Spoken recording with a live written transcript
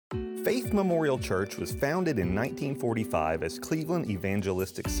Faith Memorial Church was founded in 1945 as Cleveland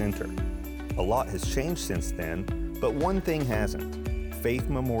Evangelistic Center. A lot has changed since then, but one thing hasn't. Faith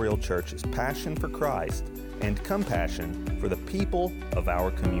Memorial Church's passion for Christ and compassion for the people of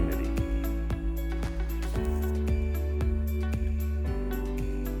our community.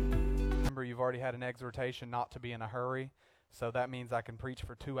 Remember, you've already had an exhortation not to be in a hurry, so that means I can preach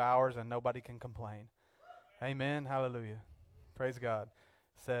for 2 hours and nobody can complain. Amen. Hallelujah. Praise God.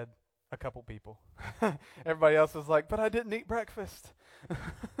 Said a couple people. Everybody else was like, but I didn't eat breakfast.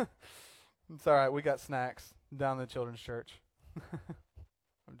 It's all right. We got snacks down in the children's church.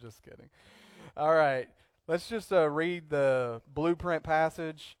 I'm just kidding. All right. Let's just read the blueprint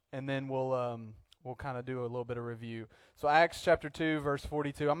passage, and then we'll kind of do a little bit of review. So Acts chapter 2, verse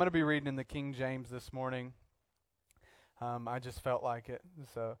 42. I'm going to be reading in the King James this morning. I just felt like it.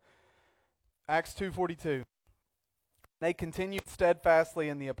 So Acts 2:42. They continued steadfastly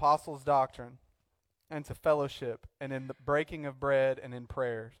in the apostles' doctrine and to fellowship and in the breaking of bread and in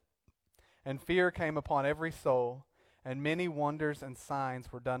prayers. And fear came upon every soul, and many wonders and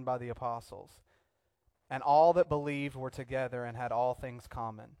signs were done by the apostles. And all that believed were together and had all things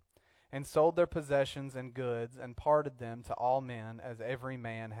common, and sold their possessions and goods, and parted them to all men as every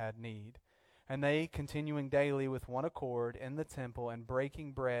man had need. And they, continuing daily with one accord in the temple and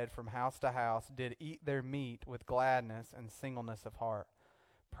breaking bread from house to house, did eat their meat with gladness and singleness of heart,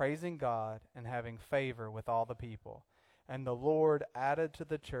 praising God and having favor with all the people. And the Lord added to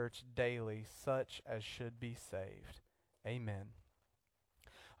the church daily such as should be saved. Amen.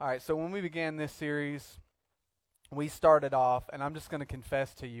 All right, so when we began this series, we started off, and I'm just going to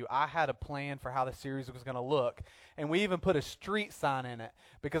confess to you, I had a plan for how the series was going to look, and we even put a street sign in it,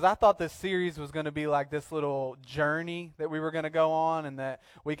 because I thought this series was going to be like this little journey that we were going to go on, and that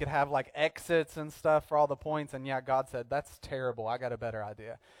we could have like exits and stuff for all the points, and yeah, God said, that's terrible, I got a better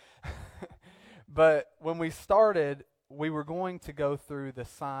idea. But when we started, we were going to go through the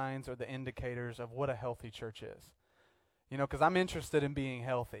signs or the indicators of what a healthy church is. You know, because I'm interested in being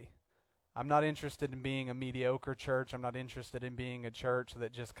healthy. I'm not interested in being a mediocre church. I'm not interested in being a church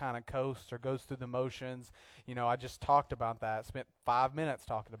that just kind of coasts or goes through the motions. You know, I just talked about that, spent 5 minutes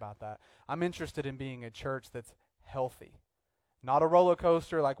talking about that. I'm interested in being a church that's healthy. Not a roller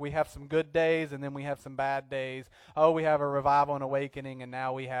coaster like we have some good days and then we have some bad days. Oh, we have a revival and awakening and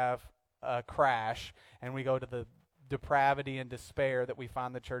now we have a crash and we go to the depravity and despair that we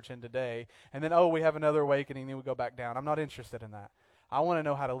find the church in today. And then, oh, we have another awakening and then we go back down. I'm not interested in that. I want to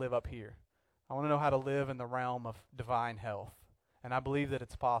know how to live up here. I want to know how to live in the realm of divine health. And I believe that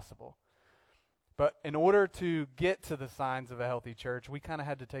it's possible. But in order to get to the signs of a healthy church, we kind of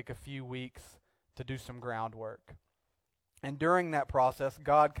had to take a few weeks to do some groundwork. And during that process,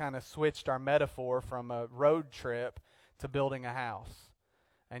 God kind of switched our metaphor from a road trip to building a house.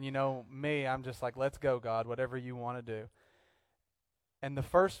 And you know, me, I'm just like, let's go, God, whatever you want to do. And the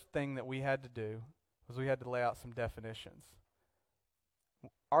first thing that we had to do was we had to lay out some definitions.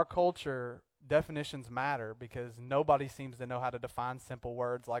 Our culture, definitions matter because nobody seems to know how to define simple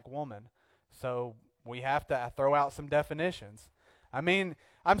words like woman. So we have to throw out some definitions. I mean,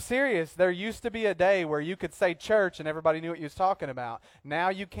 I'm serious. There used to be a day where you could say church and everybody knew what you was talking about. Now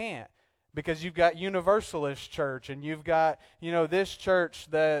you can't because you've got Universalist church and you've got, you know, this church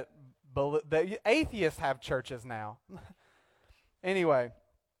that atheists have churches now. Anyway,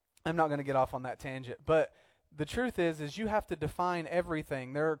 I'm not going to get off on that tangent, but the truth is you have to define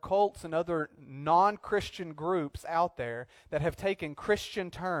everything. There are cults and other non-Christian groups out there that have taken Christian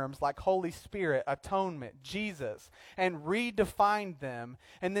terms like Holy Spirit, atonement, Jesus, and redefined them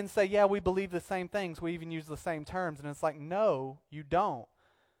and then say, yeah, we believe the same things. We even use the same terms. And it's like, no, you don't.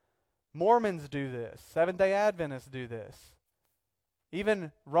 Mormons do this. Seventh-day Adventists do this.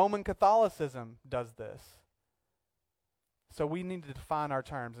 Even Roman Catholicism does this. So we need to define our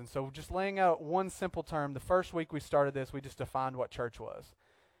terms. And so just laying out one simple term, the first week we started this, we just defined what church was.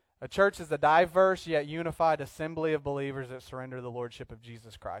 A church is a diverse yet unified assembly of believers that surrender to the lordship of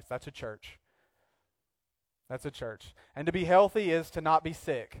Jesus Christ. That's a church. That's a church. And to be healthy is to not be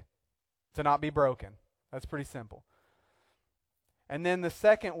sick, to not be broken. That's pretty simple. And then the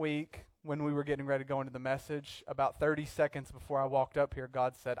second week, when we were getting ready to go into the message, about 30 seconds before I walked up here,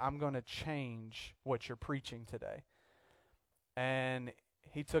 God said, I'm going to change what you're preaching today. And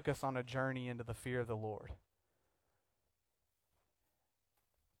he took us on a journey into the fear of the Lord.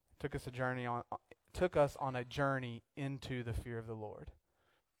 Took us on a journey into the fear of the Lord,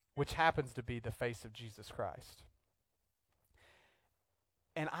 which happens to be the face of Jesus Christ.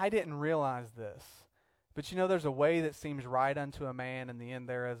 And I didn't realize this, but you know, there's a way that seems right unto a man in the end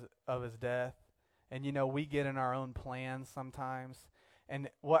of his death. And you know, we get in our own plans sometimes. And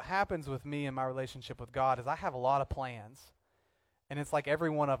what happens with me in my relationship with God is I have a lot of plans. And it's like every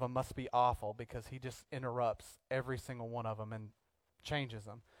one of them must be awful because he just interrupts every single one of them and changes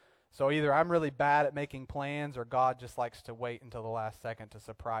them. So either I'm really bad at making plans or God just likes to wait until the last second to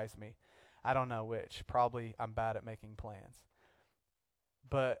surprise me. I don't know which. Probably I'm bad at making plans.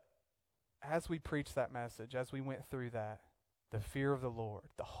 But as we preached that message, as we went through that, the fear of the Lord,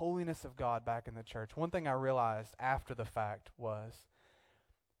 the holiness of God back in the church, one thing I realized after the fact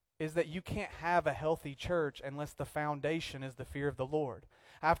is that you can't have a healthy church unless the foundation is the fear of the Lord.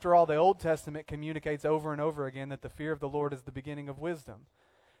 After all, the Old Testament communicates over and over again that the fear of the Lord is the beginning of wisdom.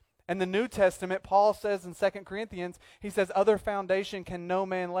 And the New Testament, Paul says in 2 Corinthians, he says, other foundation can no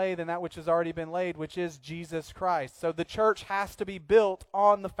man lay than that which has already been laid, which is Jesus Christ. So the church has to be built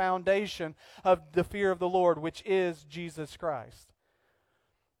on the foundation of the fear of the Lord, which is Jesus Christ.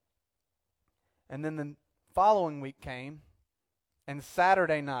 And then the following week came, and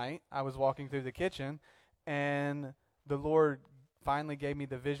Saturday night, I was walking through the kitchen, and the Lord finally gave me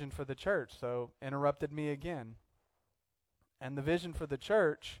the vision for the church, so interrupted me again. And the vision for the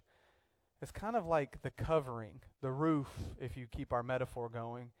church is kind of like the covering, the roof, if you keep our metaphor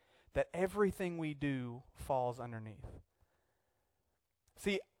going, that everything we do falls underneath.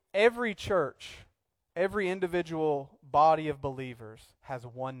 See, every church, every individual body of believers has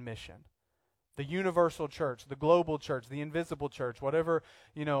one mission. The universal church, the global church, the invisible church, whatever,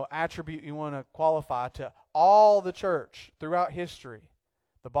 attribute you want to qualify to, all the church throughout history,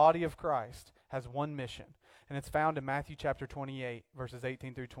 the body of Christ has one mission. And it's found in Matthew chapter 28, verses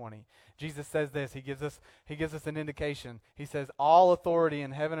 18 through 20. Jesus says this. He gives us an indication. He says, all authority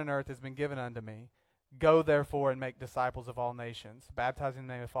in heaven and earth has been given unto me. Go therefore and make disciples of all nations, baptizing in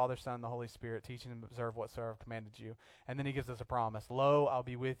the name of the Father, Son, and the Holy Spirit, teaching them to observe whatsoever I've commanded you. And then he gives us a promise. Lo, I'll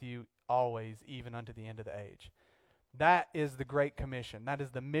be with you always, even unto the end of the age. That is the Great Commission. That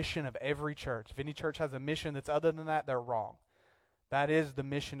is the mission of every church. If any church has a mission that's other than that, they're wrong. That is the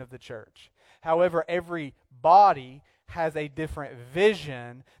mission of the church. However, every body has a different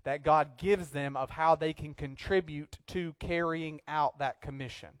vision that God gives them of how they can contribute to carrying out that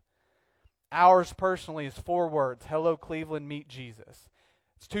commission. Ours personally is 4 words. Hello, Cleveland, meet Jesus.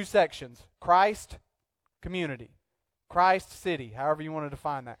 It's 2 sections. Christ, community. Christ, city, however you want to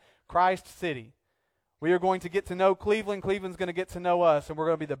define that. Christ, city. We are going to get to know Cleveland. Cleveland's going to get to know us, and we're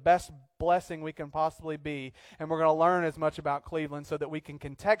going to be the best blessing we can possibly be. And we're going to learn as much about Cleveland so that we can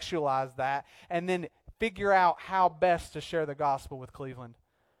contextualize that and then figure out how best to share the gospel with Cleveland.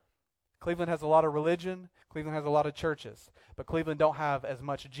 Cleveland has a lot of religion. Cleveland has a lot of churches. But Cleveland don't have as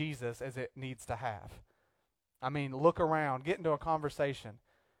much Jesus as it needs to have. I mean, look around. Get into a conversation.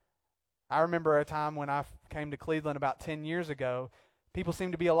 I remember a time when I came to Cleveland about 10 years ago. People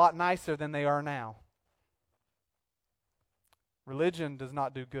seemed to be a lot nicer than they are now. Religion does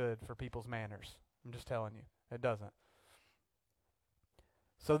not do good for people's manners. I'm just telling you. It doesn't.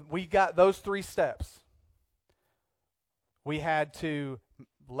 So we got those 3 steps. We had to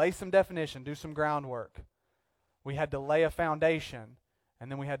lay some definition, do some groundwork. We had to lay a foundation,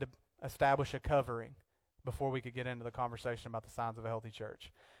 and then we had to establish a covering before we could get into the conversation about the signs of a healthy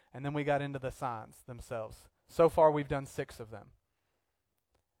church. And then we got into the signs themselves. So far, we've done 6 of them.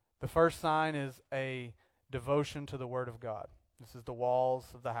 The first sign is a devotion to the Word of God. This is the walls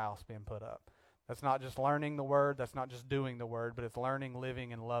of the house being put up. That's not just learning the Word. That's not just doing the Word, but it's learning,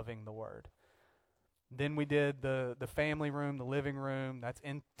 living, and loving the Word. Then we did the family room, the living room. That's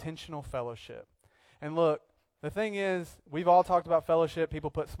intentional fellowship. And look, the thing is, we've all talked about fellowship.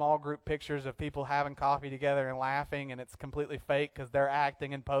 People put small group pictures of people having coffee together and laughing, and it's completely fake because they're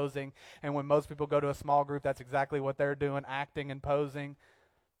acting and posing. And when most people go to a small group, that's exactly what they're doing, acting and posing.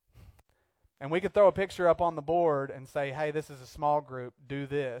 And we could throw a picture up on the board and say, hey, this is a small group, do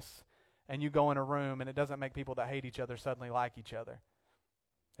this. And you go in a room, and it doesn't make people that hate each other suddenly like each other.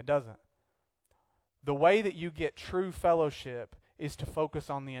 It doesn't. The way that you get true fellowship is to focus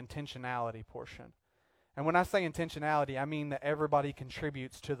on the intentionality portion. And when I say intentionality, I mean that everybody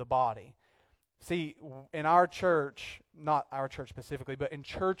contributes to the body. See, in our church, not our church specifically, but in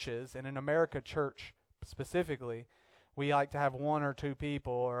churches, and in America church specifically, we like to have 1 or 2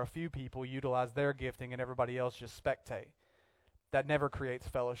 people or a few people utilize their gifting and everybody else just spectate. That never creates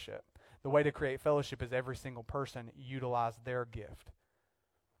fellowship. The way to create fellowship is every single person utilize their gift.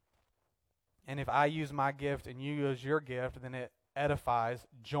 And if I use my gift and you use your gift, then it edifies,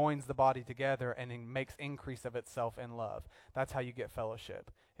 joins the body together, and it makes increase of itself in love. That's how you get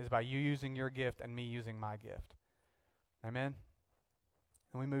fellowship, is by you using your gift and me using my gift. Amen?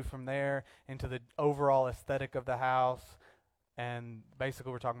 And we move from there into the overall aesthetic of the house, and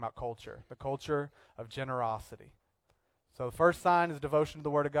basically we're talking about culture, the culture of generosity. So the first sign is devotion to the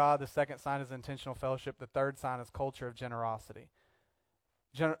Word of God. The second sign is intentional fellowship. The third sign is culture of generosity.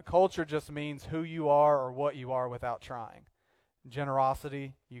 Culture just means who you are or what you are without trying.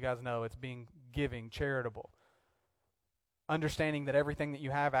 Generosity, you guys know, it's being giving, charitable. Understanding that everything that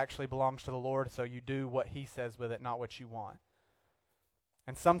you have actually belongs to the Lord, so you do what He says with it, not what you want.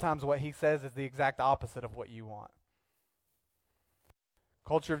 And sometimes what He says is the exact opposite of what you want.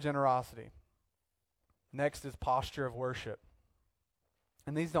 Culture of generosity. Next is posture of worship.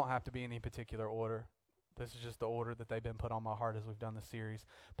 And these don't have to be in any particular order. This is just the order that they've been put on my heart as we've done the series.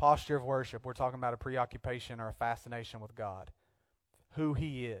 Posture of worship. We're talking about a preoccupation or a fascination with God. Who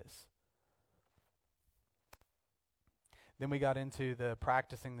He is. Then we got into the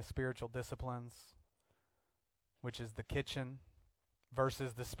practicing the spiritual disciplines, which is the kitchen,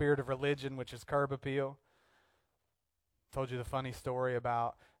 versus the spirit of religion, which is curb appeal. Told you the funny story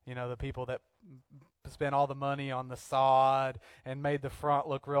about, the people that spent all the money on the sod and made the front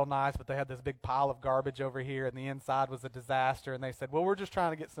look real nice, but they had this big pile of garbage over here and the inside was a disaster. And they said, well, we're just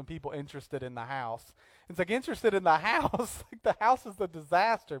trying to get some people interested in the house. It's like, interested in the house? Like, the house is the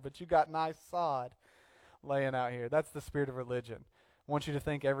disaster, but you got nice sod laying out here. That's the spirit of religion. I want you to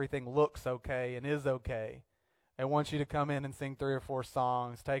think everything looks okay and is okay. I want you to come in and sing 3 or 4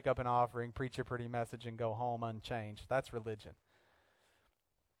 songs, take up an offering, preach a pretty message, and go home unchanged. That's religion.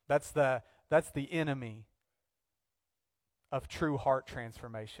 That's the enemy of true heart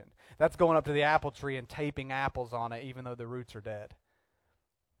transformation. That's going up to the apple tree and taping apples on it even though the roots are dead.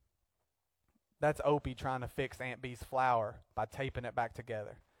 That's Opie trying to fix Aunt Bee's flower by taping it back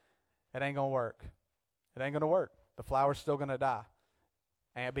together. It ain't going to work. It ain't going to work. The flower's still going to die.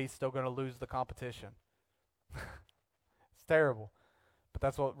 Aunt Bee's still going to lose the competition. It's terrible. But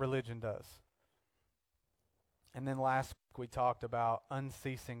that's what religion does. And then last week we talked about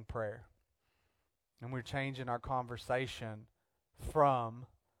unceasing prayer. And we're changing our conversation from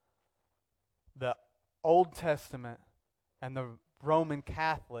the Old Testament and the Roman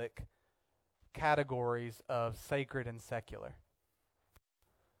Catholic categories of sacred and secular.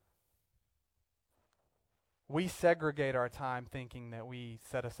 We segregate our time thinking that we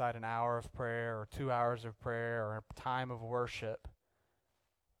set aside an hour of prayer or 2 hours of prayer or a time of worship.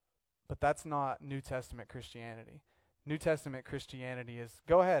 But that's not New Testament Christianity. New Testament Christianity is,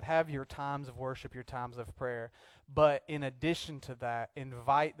 go ahead, have your times of worship, your times of prayer. But in addition to that,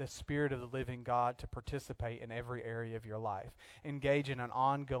 invite the Spirit of the living God to participate in every area of your life. Engage in an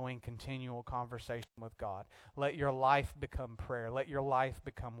ongoing, continual conversation with God. Let your life become prayer. Let your life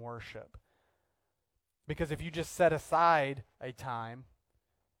become worship. Because if you just set aside a time,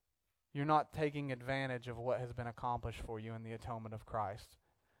 you're not taking advantage of what has been accomplished for you in the atonement of Christ.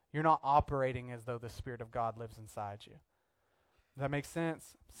 You're not operating as though the Spirit of God lives inside you. Does that make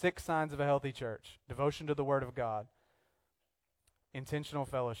sense? 6 signs of a healthy church. Devotion to the Word of God. Intentional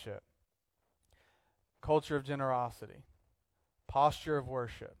fellowship. Culture of generosity. Posture of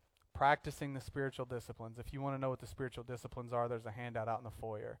worship. Practicing the spiritual disciplines. If you want to know what the spiritual disciplines are, there's a handout out in the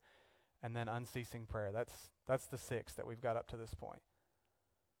foyer. And then unceasing prayer. That's the 6 that we've got up to this point.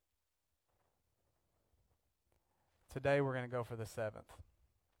 Today we're going to go for the 7th.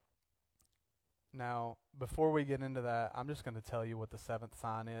 Now, before we get into that, I'm just going to tell you what the 7th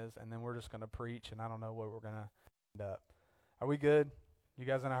sign is, and then we're just going to preach, and I don't know where we're going to end up. Are we good? You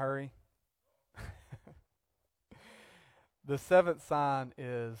guys in a hurry? The 7th sign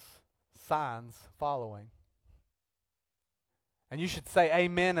is signs following. And you should say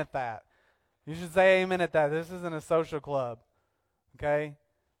amen at that. You should say amen at that. This isn't a social club, okay?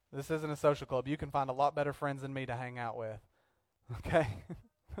 This isn't a social club. You can find a lot better friends than me to hang out with, okay?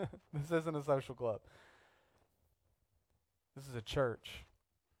 This isn't a social club. This is a church.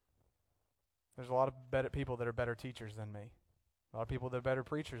 There's a lot of better people that are better teachers than me. A lot of people that are better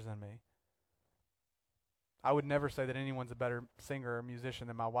preachers than me. I would never say that anyone's a better singer or musician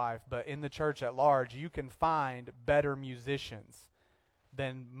than my wife, but in the church at large, you can find better musicians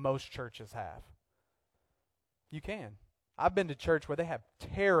than most churches have. You can. I've been to church where they have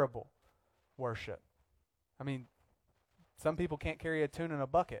terrible worship. I mean, some people can't carry a tune in a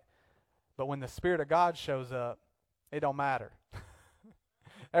bucket, but when the Spirit of God shows up, it don't matter.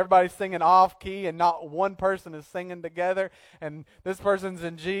 Everybody's singing off key and not one person is singing together, and this person's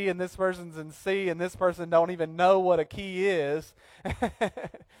in G and this person's in C and this person don't even know what a key is.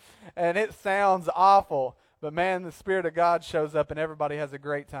 And it sounds awful, but man, the Spirit of God shows up and everybody has a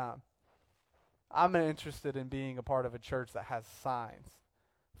great time. I'm interested in being a part of a church that has signs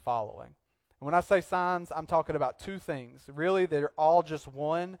following. When I say signs, I'm talking about 2 things. Really, they're all just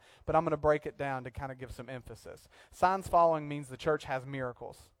one, but I'm going to break it down to kind of give some emphasis. Signs following means the church has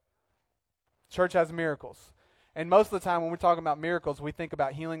miracles. Church has miracles. And most of the time when we're talking about miracles, we think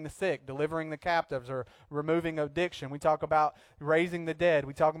about healing the sick, delivering the captives, or removing addiction. We talk about raising the dead.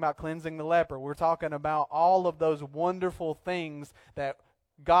 We talk about cleansing the leper. We're talking about all of those wonderful things that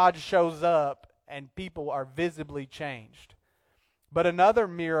God shows up and people are visibly changed. But another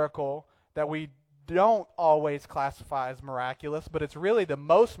miracle that we don't always classify as miraculous, but it's really the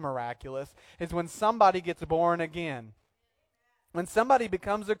most miraculous, is when somebody gets born again. When somebody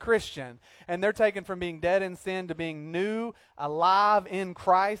becomes a Christian and they're taken from being dead in sin to being new, alive in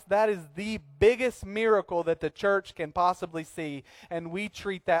Christ, that is the biggest miracle that the church can possibly see. And we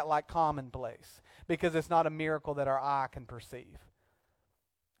treat that like commonplace because it's not a miracle that our eye can perceive.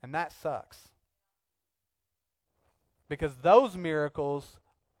 And that sucks. Because those miracles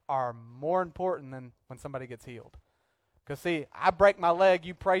are more important than when somebody gets healed. Because see, I break my leg,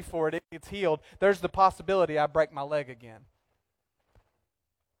 you pray for it, it gets healed. There's the possibility I break my leg again.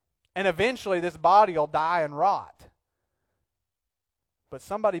 And eventually this body will die and rot. But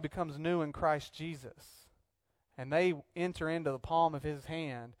somebody becomes new in Christ Jesus, and they enter into the palm of His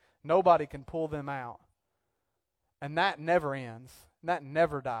hand. Nobody can pull them out. And that never ends. That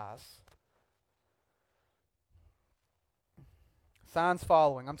never dies. Signs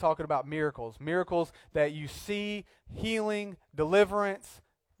following. I'm talking about miracles. Miracles that you see, healing, deliverance,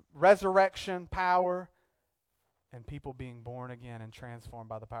 resurrection, power, and people being born again and transformed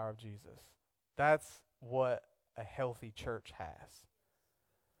by the power of Jesus. That's what a healthy church has.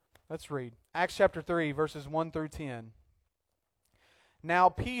 Let's read. Acts chapter 3, verses 1 through 10. Now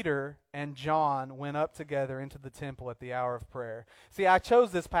Peter and John went up together into the temple at the hour of prayer. See, I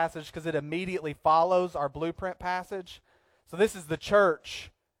chose this passage because it immediately follows our blueprint passage. So this is the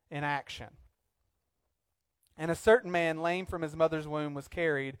church in action. And a certain man, lame from his mother's womb, was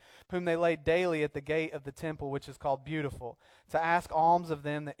carried, whom they laid daily at the gate of the temple, which is called Beautiful, to ask alms of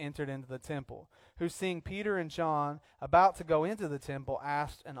them that entered into the temple, who, seeing Peter and John about to go into the temple,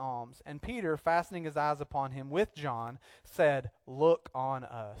 asked an alms. And Peter, fastening his eyes upon him with John, said, Look on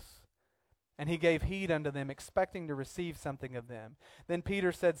us. And he gave heed unto them, expecting to receive something of them. Then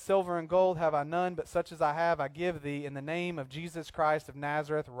Peter said, Silver and gold have I none, but such as I have I give thee. In the name of Jesus Christ of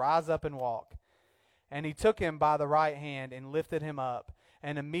Nazareth, rise up and walk. And he took him by the right hand and lifted him up,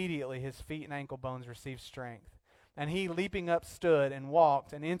 and immediately his feet and ankle bones received strength. And he, leaping up, stood and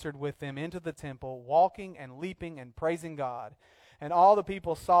walked and entered with them into the temple, walking and leaping and praising God. And all the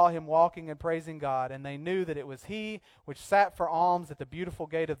people saw him walking and praising God, and they knew that it was he which sat for alms at the beautiful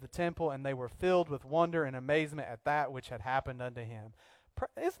gate of the temple, and they were filled with wonder and amazement at that which had happened unto him.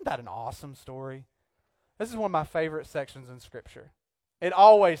 Isn't that an awesome story? This is one of my favorite sections in Scripture. It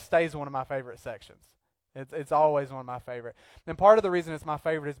always stays one of my favorite sections. It's always one of my favorite. And part of the reason it's my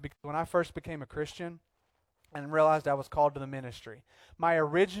favorite is because when I first became a Christian and realized I was called to the ministry, my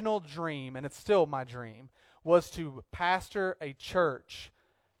original dream, and it's still my dream, was to pastor a church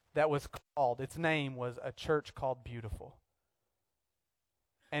that was called, its name was a church called Beautiful.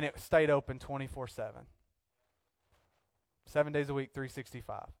 And it stayed open 24/7. 7 days a week,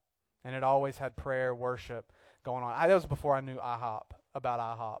 365. And it always had prayer, worship going on. That was before I knew about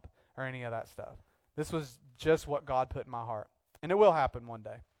IHOP or any of that stuff. This was just what God put in my heart. And it will happen one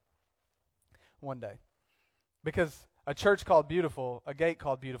day. One day. Because a church called Beautiful, a gate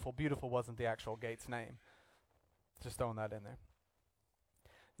called Beautiful, Beautiful wasn't the actual gate's name. Just throwing that in there.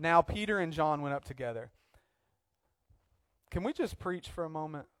 Now Peter and John went up together. Can we just preach for a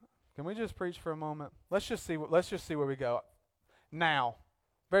moment? Let's just see where we go. Now.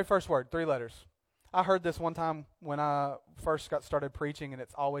 Very first word, 3 letters. I heard this one time when I first got started preaching, and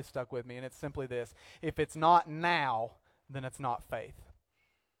it's always stuck with me, and it's simply this. If it's not now, then it's not faith.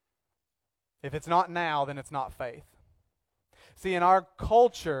 If it's not now, then it's not faith. See, in our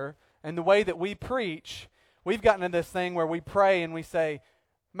culture and the way that we preach, we've gotten into this thing where we pray and we say,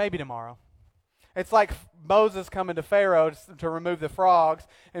 maybe tomorrow. It's like Moses coming to Pharaoh to remove the frogs,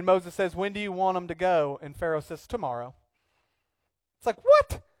 and Moses says, when do you want them to go? And Pharaoh says, tomorrow. It's like,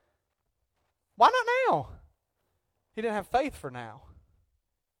 what? Why not now? He didn't have faith for now.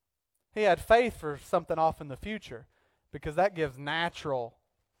 He had faith for something off in the future, because that gives natural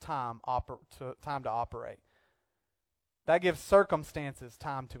time to operate. That gives circumstances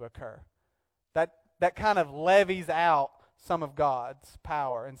time to occur. That kind of levies out some of God's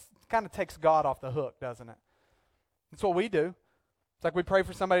power and kind of takes God off the hook, doesn't it? That's what we do. It's like we pray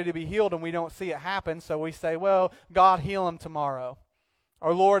for somebody to be healed and we don't see it happen, so we say, well, God, heal them tomorrow.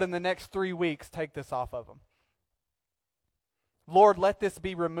 Or, Lord, in the next 3 weeks, take this off of them. Lord, let this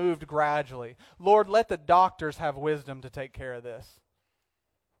be removed gradually. Lord, let the doctors have wisdom to take care of this.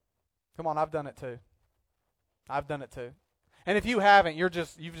 Come on, I've done it too. And if you haven't, you've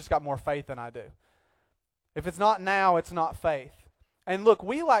just got more faith than I do. If it's not now, it's not faith. And look,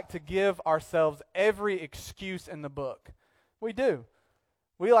 we like to give ourselves every excuse in the book. We do.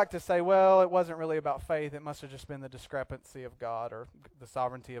 We like to say, well, it wasn't really about faith. It must have just been the discrepancy of God or the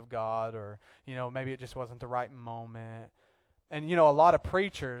sovereignty of God, or, maybe it just wasn't the right moment. And, a lot of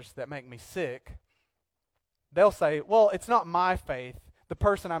preachers that make me sick, they'll say, well, it's not my faith. The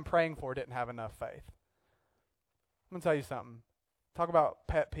person I'm praying for didn't have enough faith. I'm going to tell you something. Talk about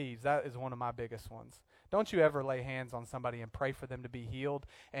pet peeves. That is one of my biggest ones. Don't you ever lay hands on somebody and pray for them to be healed,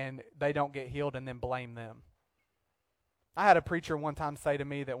 and they don't get healed and then blame them. I had a preacher one time say to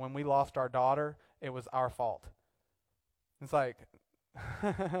me that when we lost our daughter, it was our fault. It's like,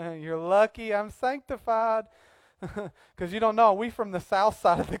 you're lucky I'm sanctified. Because you don't know, we from the south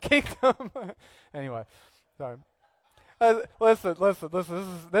side of the kingdom. Anyway, sorry. Listen.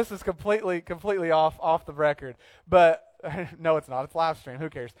 This is completely off the record. But no, it's not. It's live stream. Who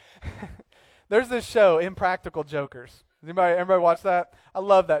cares? There's this show, Impractical Jokers. Everybody watch that? I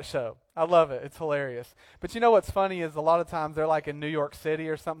love that show. I love it. It's hilarious. But you know what's funny is a lot of times they're like in New York City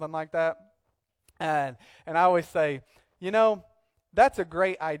or something like that. And I always say, that's a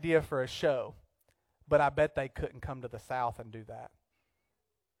great idea for a show, but I bet they couldn't come to the South and do that.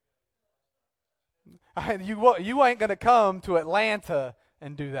 You ain't going to come to Atlanta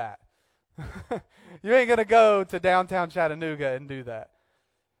and do that. You ain't going to go to downtown Chattanooga and do that.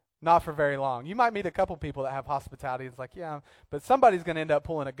 Not for very long. You might meet a couple people that have hospitality. It's like, yeah, but somebody's going to end up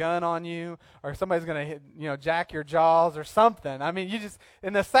pulling a gun on you, or somebody's going to jack your jaws or something. I mean,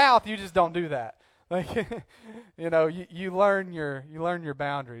 in the South, you just don't do that. Like, you learn your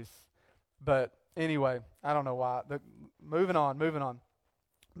boundaries. But anyway, I don't know why. Moving on.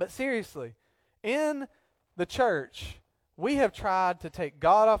 But seriously, in the church, we have tried to take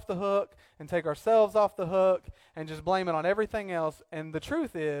God off the hook and take ourselves off the hook and just blame it on everything else. And the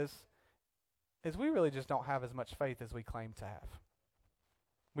truth is we really just don't have as much faith as we claim to have.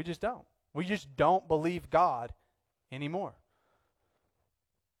 We just don't. We just don't believe God anymore.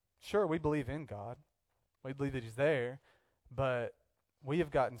 Sure, we believe in God. We believe that He's there, but we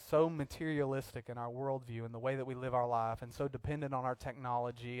have gotten so materialistic in our worldview and the way that we live our life, and so dependent on our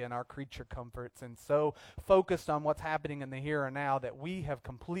technology and our creature comforts, and so focused on what's happening in the here and now that we have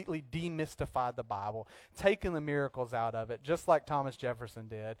completely demystified the Bible, taken the miracles out of it, just like Thomas Jefferson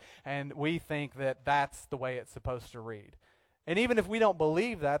did, and we think that that's the way it's supposed to read. And even if we don't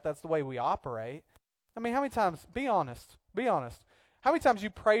believe that, that's the way we operate. I mean, how many times, be honest, how many times you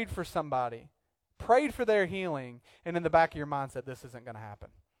prayed for somebody, prayed for their healing, and in the back of your mind said, this isn't going to happen?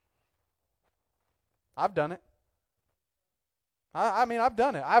 I've done it. I mean, I've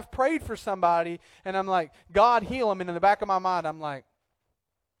done it. I've prayed for somebody, and I'm like, God, heal them. And in the back of my mind, I'm like,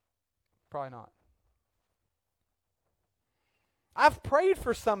 probably not. I've prayed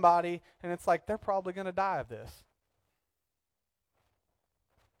for somebody, and it's like, they're probably going to die of this.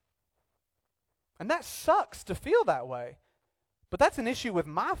 And that sucks to feel that way. But that's an issue with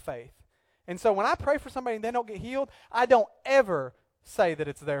my faith. And so when I pray for somebody and they don't get healed, I don't ever say that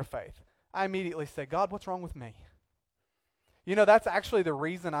it's their faith. I immediately say, God, what's wrong with me? That's actually the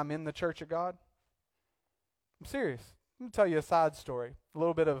reason I'm in the Church of God. I'm serious. Let me tell you a side story, a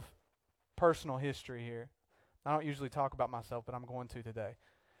little bit of personal history here. I don't usually talk about myself, but I'm going to today.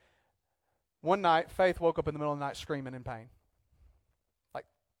 One night, Faith woke up in the middle of the night screaming in pain. Like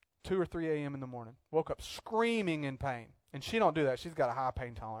 2 or 3 a.m. in the morning. Woke up screaming in pain. And she don't do that. She's got a high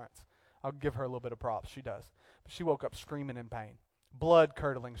pain tolerance. I'll give her a little bit of props. She does. But she woke up screaming in pain.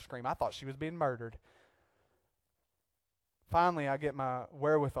 Blood-curdling scream. I thought she was being murdered. Finally, I get my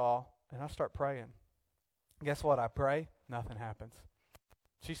wherewithal, and I start praying. Guess what? I pray. Nothing happens.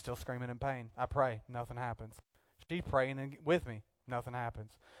 She's still screaming in pain. I pray. Nothing happens. She's praying with me. Nothing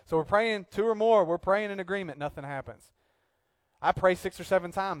happens. So we're praying 2 or more. We're praying in agreement. Nothing happens. I pray 6 or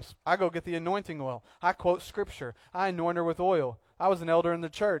 7 times. I go get the anointing oil. I quote Scripture. I anoint her with oil. I was an elder in the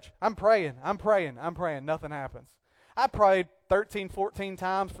church. I'm praying. Nothing happens. I prayed 13, 14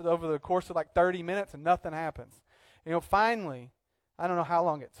 times over the course of like 30 minutes, and nothing happens. Finally, I don't know how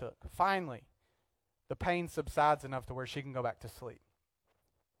long it took. Finally, the pain subsides enough to where she can go back to sleep.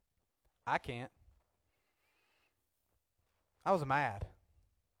 I can't. I was mad.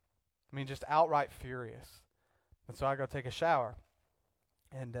 Just outright furious. And so I go take a shower.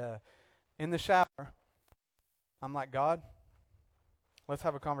 And in the shower, I'm like, God, let's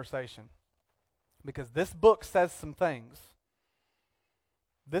have a conversation. Because this book says some things.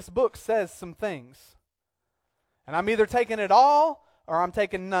 This book says some things. And I'm either taking it all or I'm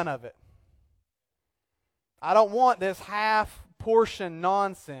taking none of it. I don't want this half portion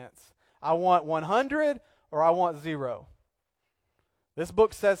nonsense. I want 100 or I want 0. This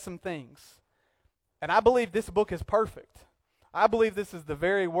book says some things. And I believe this book is perfect. I believe this is the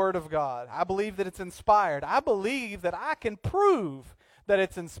very Word of God. I believe that it's inspired. I believe that I can prove that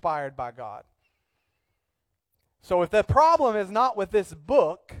it's inspired by God. So if the problem is not with this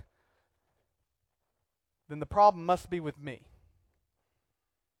book, then the problem must be with me.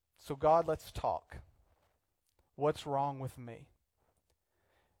 So God, let's talk. What's wrong with me?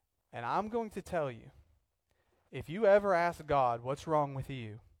 And I'm going to tell you, if you ever ask God what's wrong with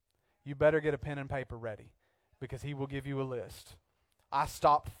you, you better get a pen and paper ready, because He will give you a list. I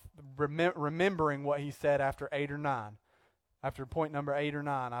stopped remembering what He said after 8 or 9. After point number 8 or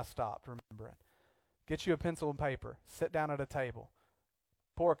 9, I stopped remembering. Get you a pencil and paper. Sit down at a table.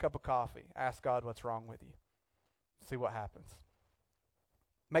 Pour a cup of coffee. Ask God what's wrong with you. See what happens.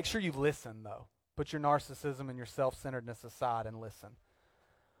 Make sure you listen, though. Put your narcissism and your self-centeredness aside and listen.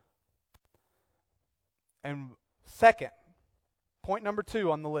 And second, point number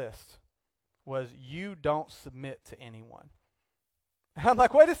 2 on the list was you don't submit to anyone. And I'm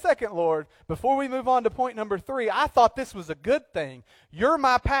like, wait a second, Lord. Before we move on to point number 3, I thought this was a good thing. You're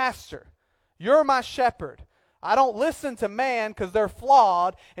my pastor. You're my shepherd. I don't listen to man because they're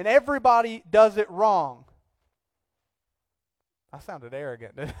flawed and everybody does it wrong. I sounded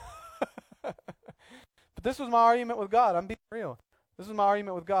arrogant. But this was my argument with God. I'm being real. This is my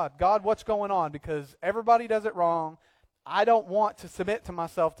argument with God. God, what's going on? Because everybody does it wrong. I don't want to submit to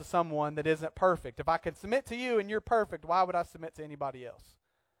myself to someone that isn't perfect. If I can submit to you and you're perfect, why would I submit to anybody else?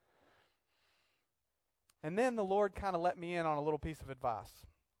 And then the Lord kind of let me in on a little piece of advice.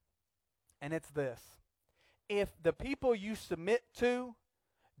 And it's this. If the people you submit to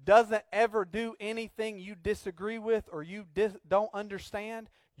doesn't ever do anything you disagree with or you don't understand,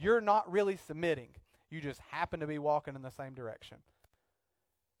 you're not really submitting. You just happen to be walking in the same direction.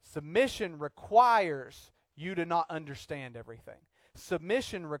 Submission requires you to not understand everything.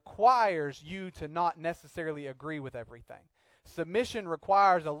 Submission requires you to not necessarily agree with everything. Submission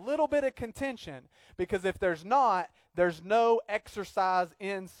requires a little bit of contention, because if there's not, there's no exercise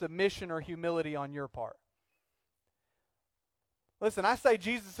in submission or humility on your part. Listen, I say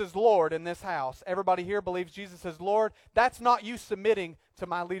Jesus is Lord in this house. Everybody here believes Jesus is Lord. That's not you submitting to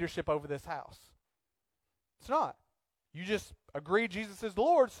my leadership over this house. It's not. You just agree Jesus is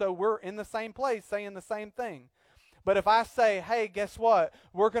Lord, so we're in the same place saying the same thing. But if I say, hey, guess what?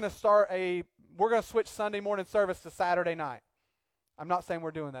 We're going to switch Sunday morning service to Saturday night. I'm not saying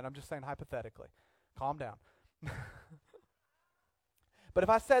we're doing that. I'm just saying hypothetically. Calm down. But if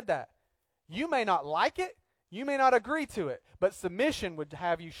I said that, you may not like it. You may not agree to it. But submission would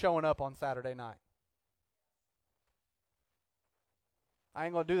have you showing up on Saturday night. I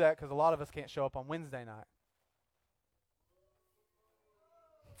ain't going to do that because a lot of us can't show up on Wednesday night.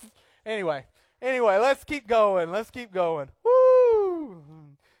 Anyway, let's keep going. Woo!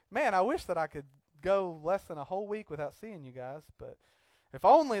 Man, I wish that I could go less than a whole week without seeing you guys, but if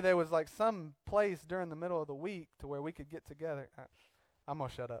only there was like some place during the middle of the week to where we could get together. I'm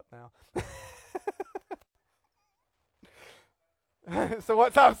going to shut up now. So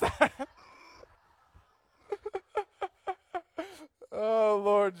what time's that? Oh,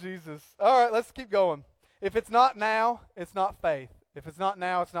 Lord Jesus. All right, let's keep going. If it's not now, it's not faith. If it's not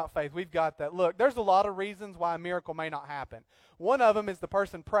now, it's not faith. We've got that. Look, there's a lot of reasons why a miracle may not happen. One of them is the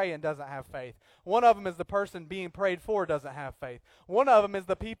person praying doesn't have faith. One of them is the person being prayed for doesn't have faith. One of them is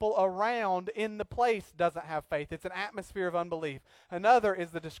the people around in the place doesn't have faith. It's an atmosphere of unbelief. Another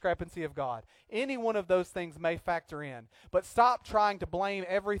is the discrepancy of God. Any one of those things may factor in. But stop trying to blame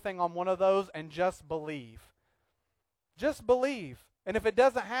everything on one of those and just believe. Just believe. And if it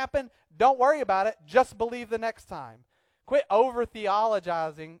doesn't happen, don't worry about it. Just believe the next time. Quit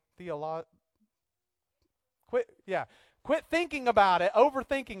over-theologizing. Quit thinking about it,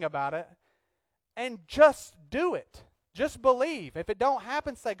 overthinking about it, and just do it. Just believe. If it don't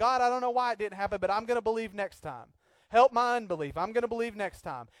happen, say, God, I don't know why it didn't happen, but I'm going to believe next time. Help my unbelief. I'm going to believe next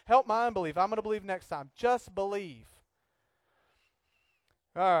time. Help my unbelief. I'm going to believe next time. Just believe.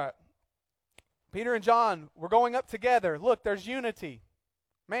 All right. Peter and John, we're going up together. Look, there's unity.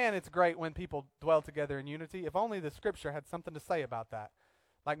 Man, it's great when people dwell together in unity. If only the Scripture had something to say about that.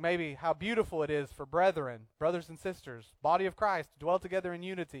 Like maybe how beautiful it is for brethren, brothers and sisters, body of Christ, to dwell together in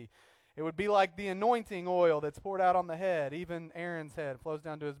unity. It would be like the anointing oil that's poured out on the head. Even Aaron's head flows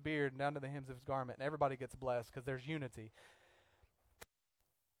down to his beard and down to the hems of his garment. And everybody gets blessed because there's unity.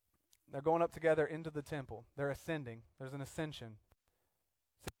 They're going up together into the temple. They're ascending. There's an ascension.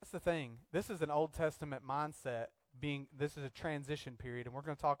 See, that's the thing. This is an Old Testament mindset. This is a transition period, and we're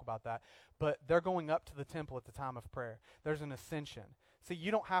going to talk about that. But they're going up to the temple at the time of prayer. There's an ascension. See,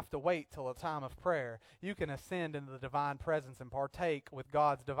 you don't have to wait till a time of prayer. You can ascend into the divine presence and partake with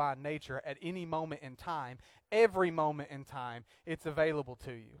God's divine nature at any moment in time. Every moment in time, it's available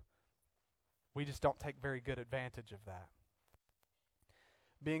to you. We just don't take very good advantage of that.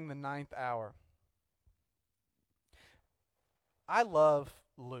 Being the 9th hour. I love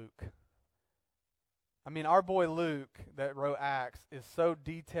Luke. I mean, our boy Luke that wrote Acts is so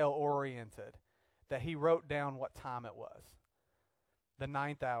detail-oriented that he wrote down what time it was. The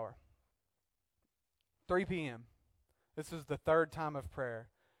 9th hour. 3 p.m. This is the third time of prayer.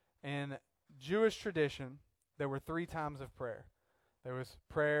 In Jewish tradition, there were 3 times of prayer. There was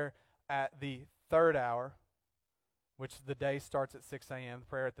prayer at the 3rd hour, which the day starts at 6 a.m.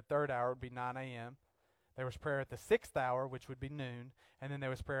 Prayer at the 3rd hour would be 9 a.m. There was prayer at the 6th hour, which would be noon. And then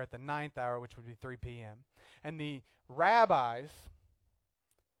there was prayer at the 9th hour, which would be 3 p.m. And the rabbis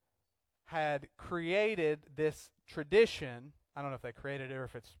had created this tradition. I don't know if they created it or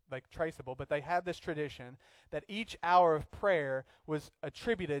if it's like traceable, but they had this tradition that each hour of prayer was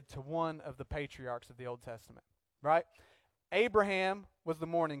attributed to one of the patriarchs of the Old Testament, right? Abraham was the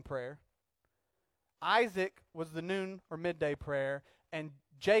morning prayer. Isaac was the noon or midday prayer, and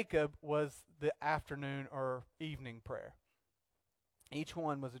Jacob was the afternoon or evening prayer. Each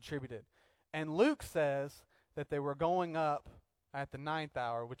one was attributed. And Luke says that they were going up at the 9th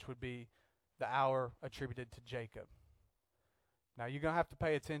hour, which would be the hour attributed to Jacob. Now, you're going to have to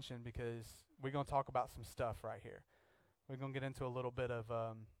pay attention because we're going to talk about some stuff right here. We're going to get into a little bit of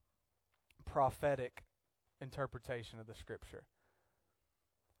prophetic interpretation of the Scripture.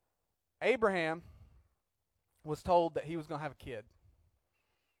 Abraham was told that he was going to have a kid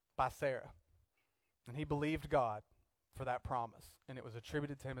by Sarah. And he believed God for that promise, and it was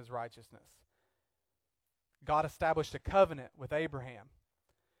attributed to him as righteousness. God established a covenant with Abraham.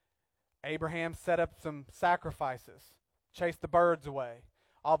 Abraham set up some sacrifices, chased the birds away.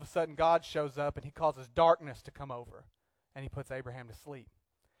 All of a sudden, God shows up, and he causes darkness to come over, and he puts Abraham to sleep.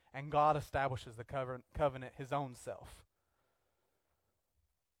 And God establishes the covenant his own self.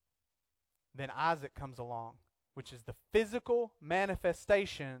 Then Isaac comes along, which is the physical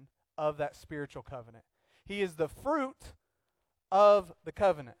manifestation of that spiritual covenant. He is the fruit of the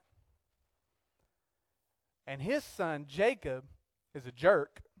covenant. And his son, Jacob, is a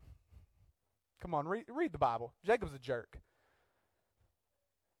jerk. Come on, read the Bible. Jacob's a jerk.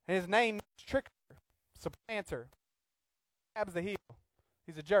 And his name is trickster, supplanter, grabs the heel.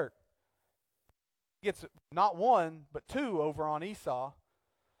 He's a jerk. He gets not one, but 2 over on Esau,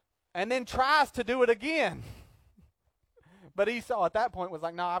 and then tries to do it again. But Esau at that point was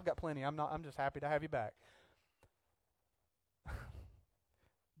like, "No, I've got plenty. I'm just happy to have you back."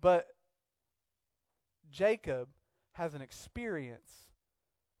 But Jacob has an experience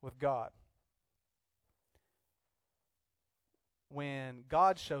with God. When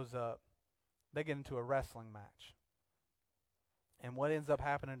God shows up, they get into a wrestling match. And what ends up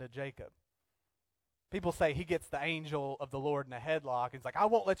happening to Jacob? People say he gets the angel of the Lord in a headlock. He's like, "I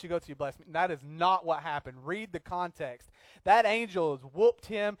won't let you go till you bless me." That is not what happened. Read the context. That angel has whooped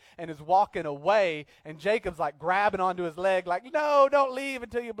him and is walking away, and Jacob's like grabbing onto his leg like, "No, don't leave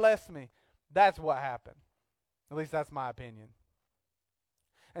until you bless me." That's what happened. At least that's my opinion.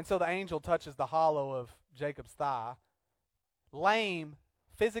 And so the angel touches the hollow of Jacob's thigh. Lame,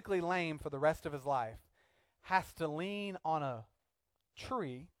 physically lame for the rest of his life, has to lean on a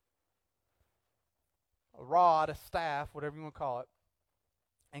tree, a rod, a staff, whatever you want to call it,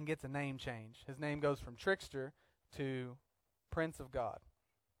 and gets a name change. His name goes from trickster to Prince of God.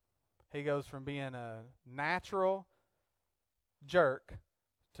 He goes from being a natural jerk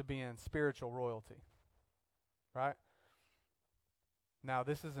to being spiritual royalty. Right? Now,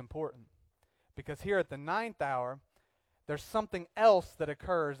 this is important because here at the 9th hour, there's something else that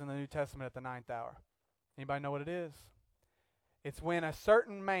occurs in the New Testament at the 9th hour. Anybody know what it is? It's when a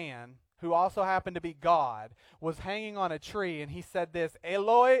certain man, who also happened to be God, was hanging on a tree, and he said this,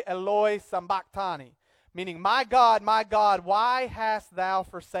 "Eloi, Eloi, sabachthani," meaning, my God, why hast thou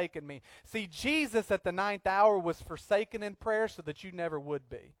forsaken me?" See, Jesus at the 9th hour was forsaken in prayer so that you never would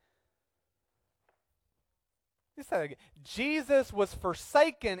be. Let's say that again. Jesus was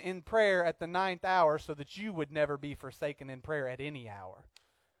forsaken in prayer at the 9th hour so that you would never be forsaken in prayer at any hour.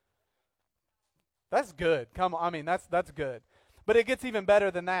 That's good. Come on, I mean, that's good. But it gets even better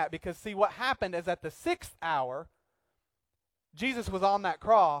than that because, see, what happened is at the 6th hour, Jesus was on that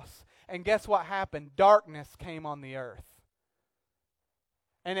cross, and guess what happened? Darkness came on the earth.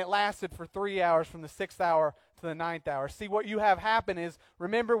 And it lasted for 3 hours from the 6th hour to the 9th hour. See, what you have happen is,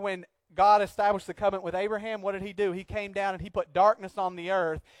 remember when God established the covenant with Abraham, what did he do? He came down and he put darkness on the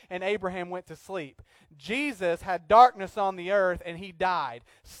earth, and Abraham went to sleep. Jesus had darkness on the earth, and he died.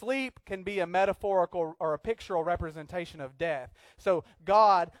 Sleep can be a metaphorical or a pictorial representation of death. So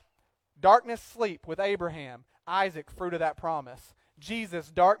God, darkness, sleep with Abraham. Isaac, fruit of that promise.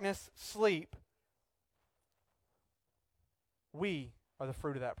 Jesus, darkness, sleep. We are the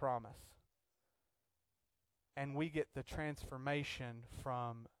fruit of that promise. And we get the transformation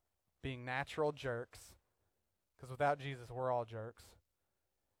from being natural jerks, because without Jesus we're all jerks,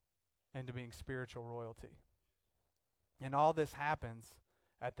 into being spiritual royalty. And all this happens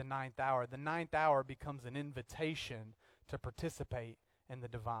at the 9th hour. The 9th hour becomes an invitation to participate in the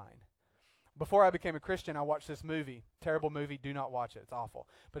divine. Before I became a Christian, I watched this movie. Terrible movie, do not watch it, it's awful.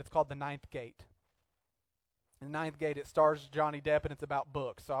 But it's called The Ninth Gate. The Ninth Gate, it stars Johnny Depp, and it's about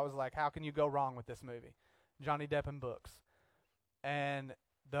books. So I was like, how can you go wrong with this movie? Johnny Depp and books. And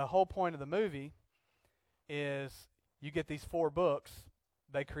the whole point of the movie is you get these 4 books.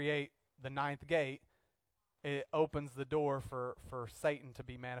 They create the 9th gate. It opens the door for Satan to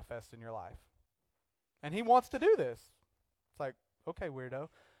be manifest in your life. And he wants to do this. It's like, okay, weirdo,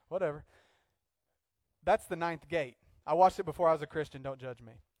 whatever. That's the 9th gate. I watched it before I was a Christian, don't judge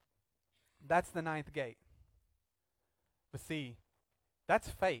me. That's the 9th gate. But see, that's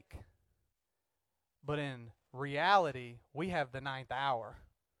fake. But in reality, we have the 9th hour.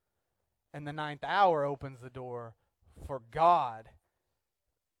 And the 9th hour opens the door for God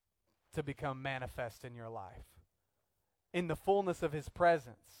to become manifest in your life, in the fullness of His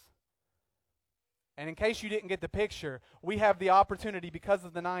presence. And in case you didn't get the picture, we have the opportunity, because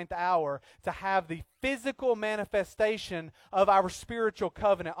of the 9th hour, to have the physical manifestation of our spiritual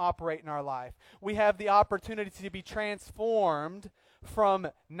covenant operate in our life. We have the opportunity to be transformed from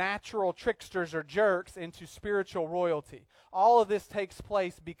natural tricksters or jerks into spiritual royalty. All of this takes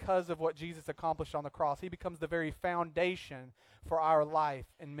place because of what Jesus accomplished on the cross. He becomes the very foundation for our life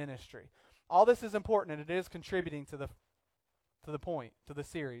and ministry. All this is important, and it is contributing to the point, to the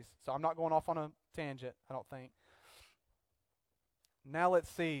series. So I'm not going off on a tangent, I don't think. Now let's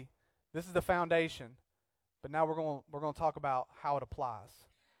see. This is the foundation, but now we're going to talk about how it applies.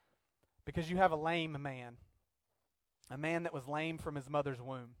 Because you have a lame man. A man that was lame from his mother's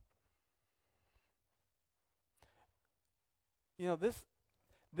womb. You know,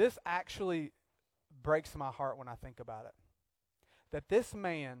 this actually breaks my heart when I think about it. That this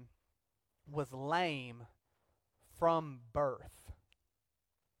man was lame from birth.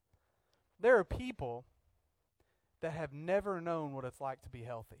 There are people that have never known what it's like to be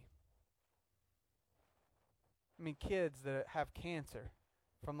healthy. I mean, kids that have cancer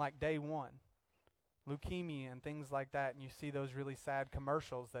from like day one. Leukemia and things like that, and you see those really sad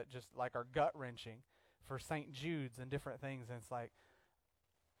commercials that just like are gut-wrenching for St. Jude's and different things, and it's like,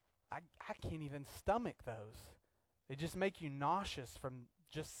 I can't even stomach those. They just make you nauseous from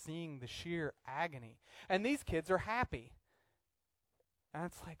just seeing the sheer agony. And these kids are happy. And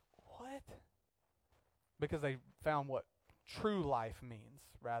it's like, what? Because they found what true life means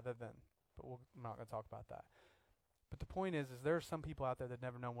rather than, but I'm not going to talk about that. But the point is there are some people out there that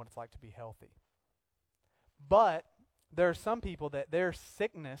never know what it's like to be healthy. But there are some people that their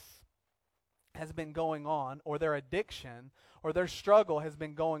sickness has been going on, or their addiction, or their struggle has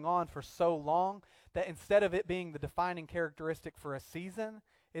been going on for so long that instead of it being the defining characteristic for a season,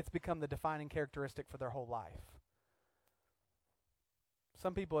 it's become the defining characteristic for their whole life.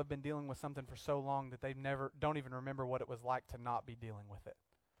 Some people have been dealing with something for so long that they don't even remember what it was like to not be dealing with it.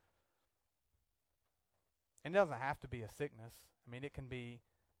 And it doesn't have to be a sickness. I mean, it can be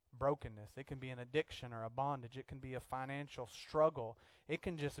brokenness. It can be an addiction or a bondage. It can be a financial struggle. It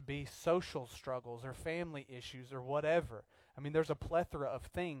can just be social struggles or family issues or whatever. I mean, there's a plethora of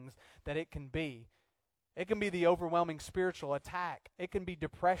things that it can be. It can be the overwhelming spiritual attack. It can be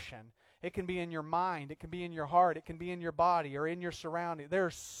depression. It can be in your mind. It can be in your heart. It can be in your body or in your surroundings. There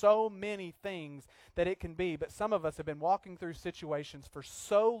are so many things that it can be, but some of us have been walking through situations for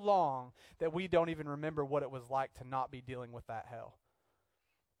so long that we don't even remember what it was like to not be dealing with that hell.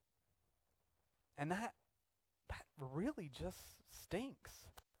 And that really just stinks.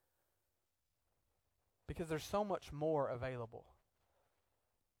 Because there's so much more available.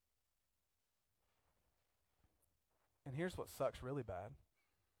 And here's what sucks really bad.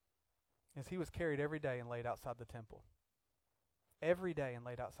 Is he was carried every day and laid outside the temple. Every day and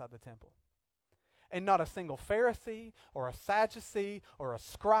laid outside the temple. And not a single Pharisee or a Sadducee or a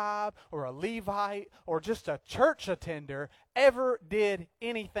scribe or a Levite or just a church attender ever did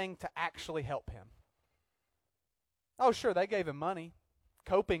anything to actually help him. Oh, sure, they gave him money,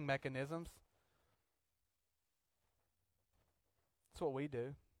 coping mechanisms. That's what we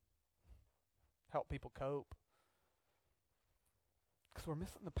do. help people cope. Because we're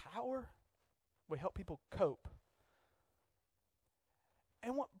missing the power. We help people cope.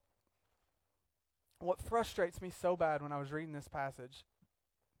 And what frustrates me so bad when I was reading this passage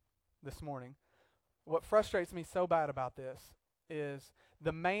this morning, what frustrates me so bad about this is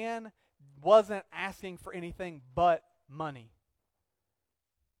the man wasn't asking for anything but money.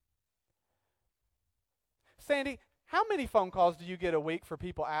 Sandy, how many phone calls do you get a week for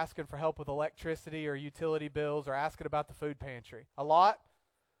people asking for help with electricity or utility bills or asking about the food pantry? A lot?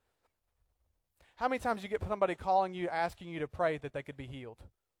 How many times do you get somebody calling you, asking you to pray that they could be healed?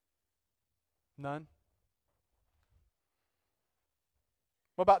 None?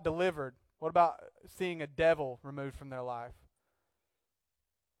 What about delivered? What about seeing a devil removed from their life?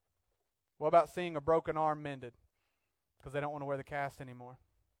 What about seeing a broken arm mended because they don't want to wear the cast anymore?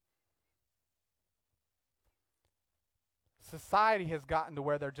 Society has gotten to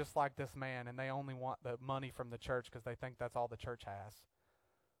where they're just like this man, and they only want the money from the church because they think that's all the church has.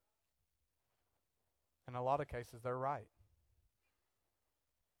 In a lot of cases, they're right.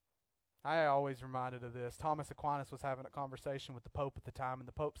 I always reminded of this. Thomas Aquinas was having a conversation with the Pope at the time, and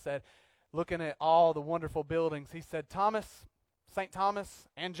the Pope said, looking at all the wonderful buildings, he said, St. Thomas,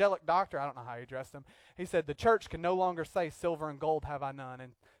 angelic doctor, I don't know how he addressed him. He said, the church can no longer say, silver and gold have I none.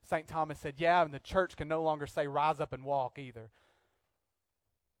 And St. Thomas said, yeah, and the church can no longer say, rise up and walk either.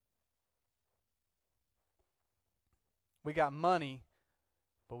 We got money,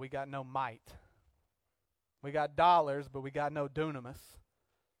 but we got no might. We got dollars, but we got no dunamis.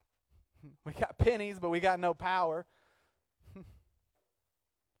 We got pennies, but we got no power.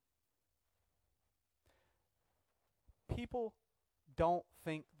 People don't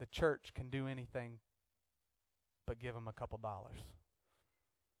think the church can do anything but give them a couple dollars.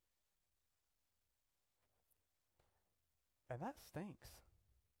 And that stinks.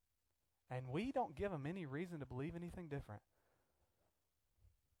 And we don't give them any reason to believe anything different.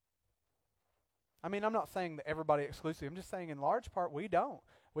 I mean, I'm not saying that everybody exclusively. I'm just saying in large part we don't.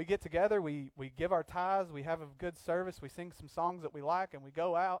 We get together, we give our tithes, we have a good service, we sing some songs that we like, and we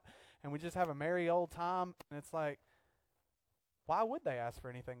go out, and we just have a merry old time. And it's like, why would they ask for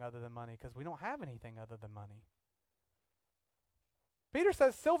anything other than money? Because we don't have anything other than money. Peter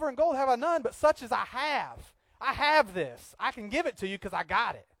says, silver and gold have I none, but such as I have. I have this. I can give it to you because I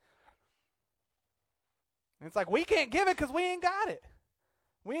got it. And it's like, we can't give it because we ain't got it.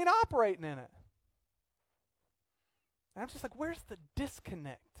 We ain't operating in it. And I'm just like, where's the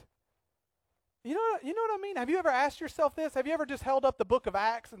disconnect? You know what I mean? Have you ever asked yourself this? Have you ever just held up the book of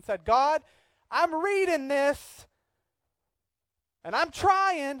Acts and said, God, I'm reading this, and I'm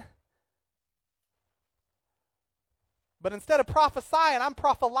trying, but instead of prophesying, I'm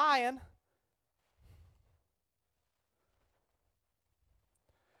prophesying.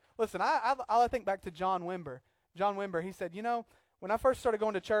 Listen, I think back to John Wimber. John Wimber, he said, when I first started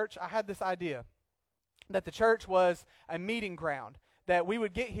going to church, I had this idea that the church was a meeting ground, that we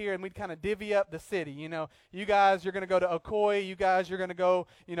would get here and we'd kind of divvy up the city. You guys, you're going to go to Ocoee. You guys, you're going to go,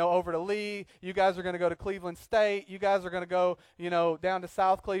 over to Lee. You guys are going to go to Cleveland State. You guys are going to go, down to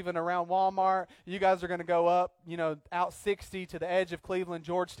South Cleveland around Walmart. You guys are going to go up, out 60 to the edge of Cleveland,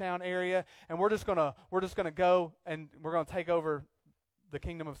 Georgetown area, and we're just going to go and we're going to take over the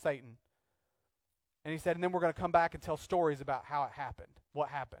kingdom of Satan. And he said, and then we're going to come back and tell stories about how it happened, what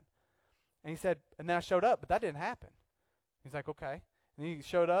happened. And he said, and then I showed up, but that didn't happen. He's like, okay. And he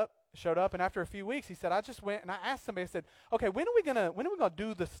showed up, and after a few weeks, he said, I just went and I asked somebody, I said, okay, when are we gonna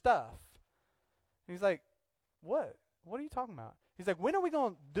do the stuff? And he's like, what? What are you talking about? He's like, when are we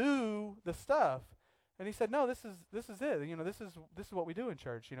gonna do the stuff? And he said, no, this is it. This is what we do in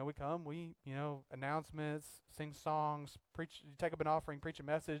church. We come, we, announcements, sing songs, preach, take up an offering, preach a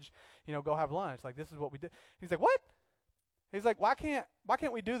message, go have lunch. Like, this is what we do. He's like, what? He's like, why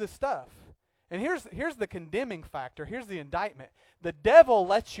can't we do this stuff? And here's the condemning factor. Here's the indictment. The devil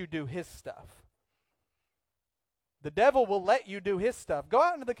lets you do his stuff. The devil will let you do his stuff. Go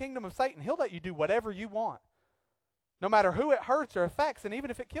out into the kingdom of Satan. He'll let you do whatever you want. No matter who it hurts or affects, and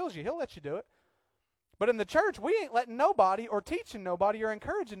even if it kills you, he'll let you do it. But in the church, we ain't letting nobody or teaching nobody or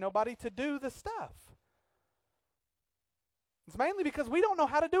encouraging nobody to do the stuff. It's mainly because we don't know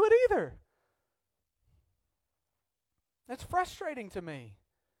how to do it either. It's frustrating to me.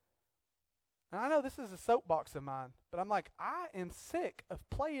 And I know this is a soapbox of mine, but I'm like, I am sick of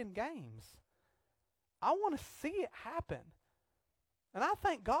playing games. I want to see it happen. And I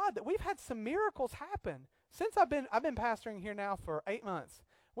thank God that we've had some miracles happen. Since I've been pastoring here now for 8 months,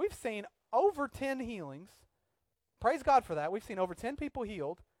 we've seen over 10 healings. Praise God for that. We've seen over 10 people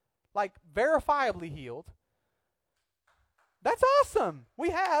healed, like verifiably healed. That's awesome. We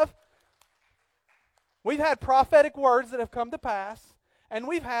have. We've had prophetic words that have come to pass, and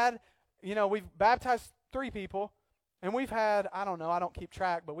we've had, we've baptized 3 people, and we've had, I don't know, I don't keep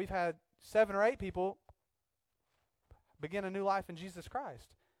track, but we've had 7 or 8 people begin a new life in Jesus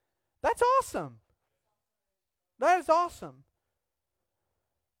Christ. That's awesome. That is awesome.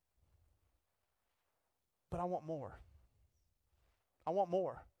 But I want more. I want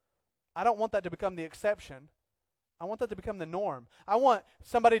more. I don't want that to become the exception. I want that to become the norm. I want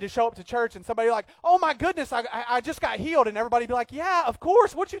somebody to show up to church and somebody like, oh my goodness, I just got healed. And everybody be like, yeah, of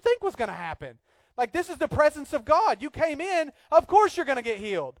course. What you think was going to happen? Like, this is the presence of God. You came in, of course you're going to get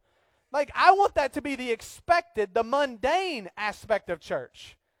healed. Like, I want that to be the expected, the mundane aspect of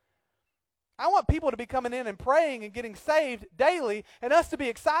church. I want people to be coming in and praying and getting saved daily, and us to be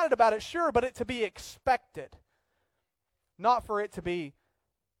excited about it, sure, but it to be expected, not for it to be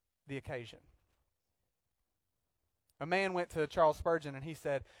the occasion. A man went to Charles Spurgeon, and he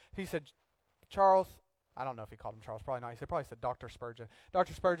said, Charles, I don't know if he called him Charles, probably not. He probably said Dr. Spurgeon.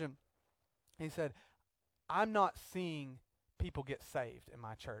 Dr. Spurgeon, he said, I'm not seeing people get saved in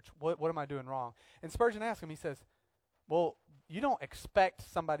my church. What am I doing wrong? And Spurgeon asked him, he says, well, you don't expect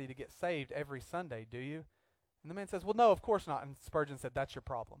somebody to get saved every Sunday, do you? And the man says, well, no, of course not. And Spurgeon said, that's your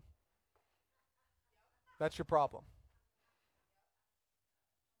problem. That's your problem.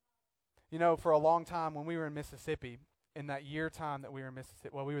 For a long time when we were in Mississippi, in that year time that we were in Mississippi,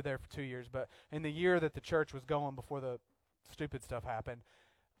 well, we were there for 2 years, but in the year that the church was going before the stupid stuff happened,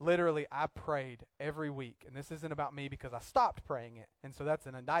 literally I prayed every week. And this isn't about me because I stopped praying it. And so that's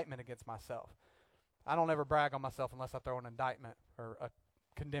an indictment against myself. I don't ever brag on myself unless I throw an indictment or a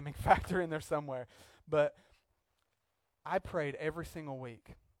condemning factor in there somewhere. But I prayed every single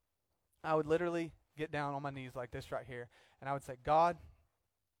week. I would literally get down on my knees like this right here, and I would say, God,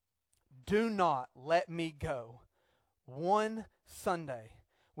 do not let me go one Sunday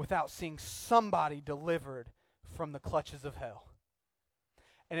without seeing somebody delivered from the clutches of hell.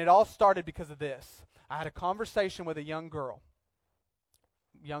 And it all started because of this. I had a conversation with a young girl.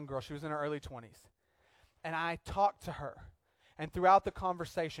 She was in her early 20s. And I talked to her. And throughout the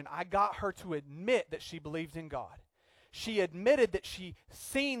conversation, I got her to admit that she believed in God. She admitted that she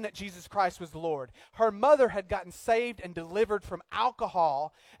seen that Jesus Christ was Lord. Her mother had gotten saved and delivered from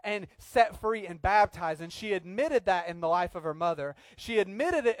alcohol and set free and baptized. And she admitted that in the life of her mother. She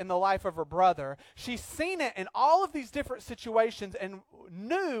admitted it in the life of her brother. She's seen it in all of these different situations and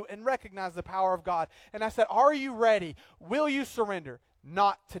knew and recognized the power of God. And I said, are you ready? Will you surrender?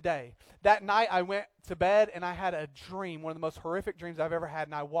 Not today. That night I went to bed and I had a dream, one of the most horrific dreams I've ever had,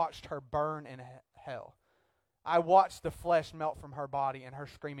 and I watched her burn in hell. I watched the flesh melt from her body and her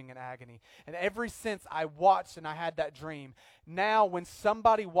screaming in agony. And ever since I watched and I had that dream, now when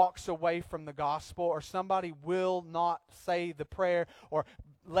somebody walks away from the gospel or somebody will not say the prayer or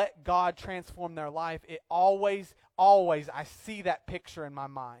let God transform their life, it always, I see that picture in my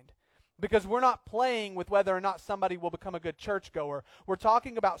mind. Because we're not playing with whether or not somebody will become a good churchgoer. We're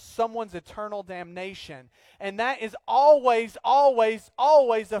talking about someone's eternal damnation. And that is always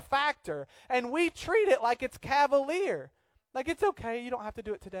a factor. And we treat it like it's cavalier. Like, it's okay, you don't have to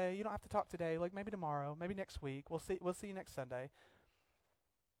do it today. You don't have to talk today. Like, maybe tomorrow, maybe next week. We'll see you next Sunday.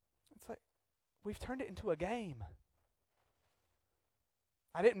 It's like, we've turned it into a game.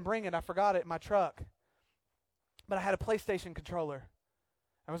 I didn't bring it. I forgot it in my truck. But I had a PlayStation controller.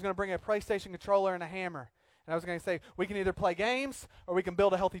 I was going to bring a PlayStation controller and a hammer. And I was going to say, we can either play games or we can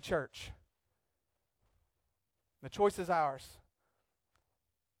build a healthy church. The choice is ours.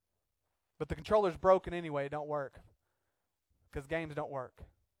 But the controller's broken anyway. It don't work. Because games don't work.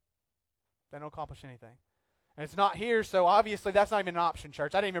 They don't accomplish anything. And it's not here, so obviously that's not even an option,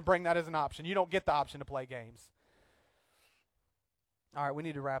 church. I didn't even bring that as an option. You don't get the option to play games. All right, we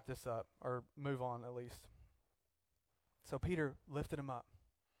need to wrap this up, or move on at least. So Peter lifted him up.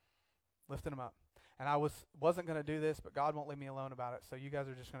 And I wasn't going to do this, but God won't leave me alone about it, so you guys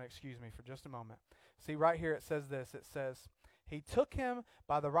are just going to excuse me for just a moment. See, right here it says this. It says, he took him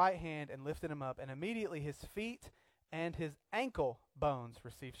by the right hand and lifted him up, and immediately his feet and his ankle bones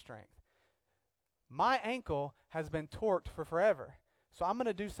received strength. My ankle has been torqued for forever, so I'm going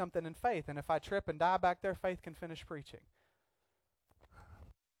to do something in faith, and if I trip and die back there, faith can finish preaching.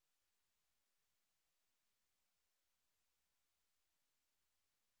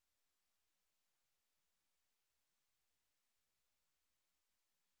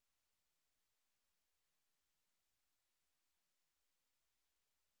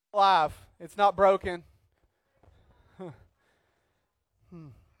 Alive. It's not broken.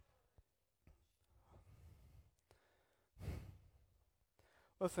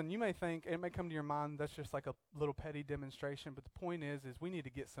 Listen, you may think, it may come to your mind, that's just like a little petty demonstration, but the point is we need to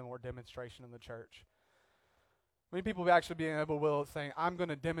get some more demonstration in the church. Many people actually being able to saying, I'm going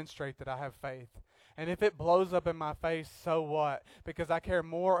to demonstrate that I have faith. And if it blows up in my face, so what? Because I care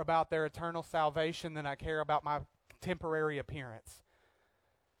more about their eternal salvation than I care about my temporary appearance.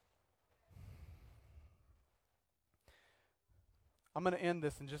 I'm going to end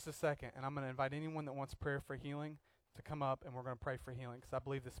this in just a second, and I'm going to invite anyone that wants prayer for healing to come up, and we're going to pray for healing, because I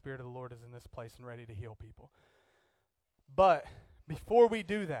believe the Spirit of the Lord is in this place and ready to heal people. But before we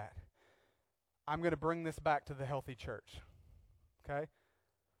do that, I'm going to bring this back to the healthy church. Okay?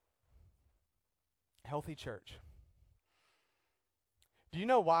 Healthy church. Do you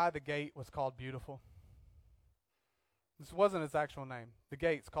know why the gate was called Beautiful? This wasn't its actual name. The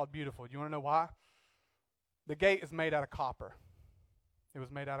gate's called Beautiful. Do you want to know why? The gate is made out of copper. It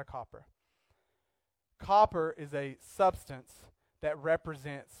was made out of copper. Copper is a substance that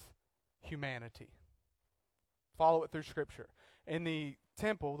represents humanity. Follow it through Scripture. In the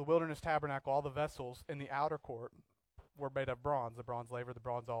temple, the wilderness tabernacle, all the vessels in the outer court were made of bronze. The bronze laver, the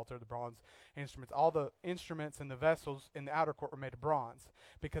bronze altar, the bronze instruments. All the instruments and the vessels in the outer court were made of bronze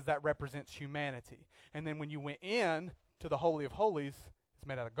because that represents humanity. And then when you went in to the Holy of Holies, it's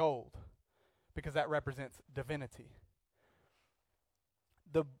made out of gold because that represents divinity.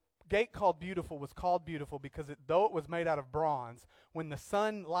 The gate called Beautiful was called Beautiful because though it was made out of bronze, when the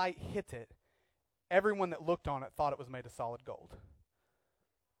sunlight hit it, everyone that looked on it thought it was made of solid gold.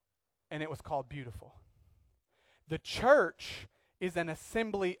 And it was called Beautiful. The church is an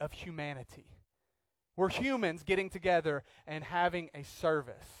assembly of humanity. We're humans getting together and having a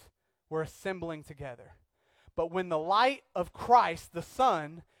service. We're assembling together. But when the light of Christ, the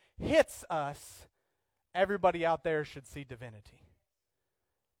sun, hits us, everybody out there should see divinity.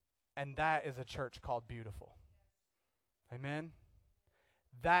 And that is a church called Beautiful. Amen?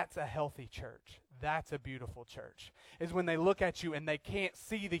 That's a healthy church. That's a beautiful church. Is when they look at you and they can't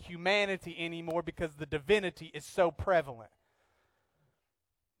see the humanity anymore because the divinity is so prevalent.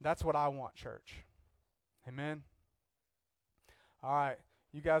 That's what I want, church. Amen? All right.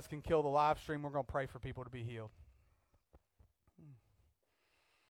 You guys can kill the live stream. We're going to pray for people to be healed.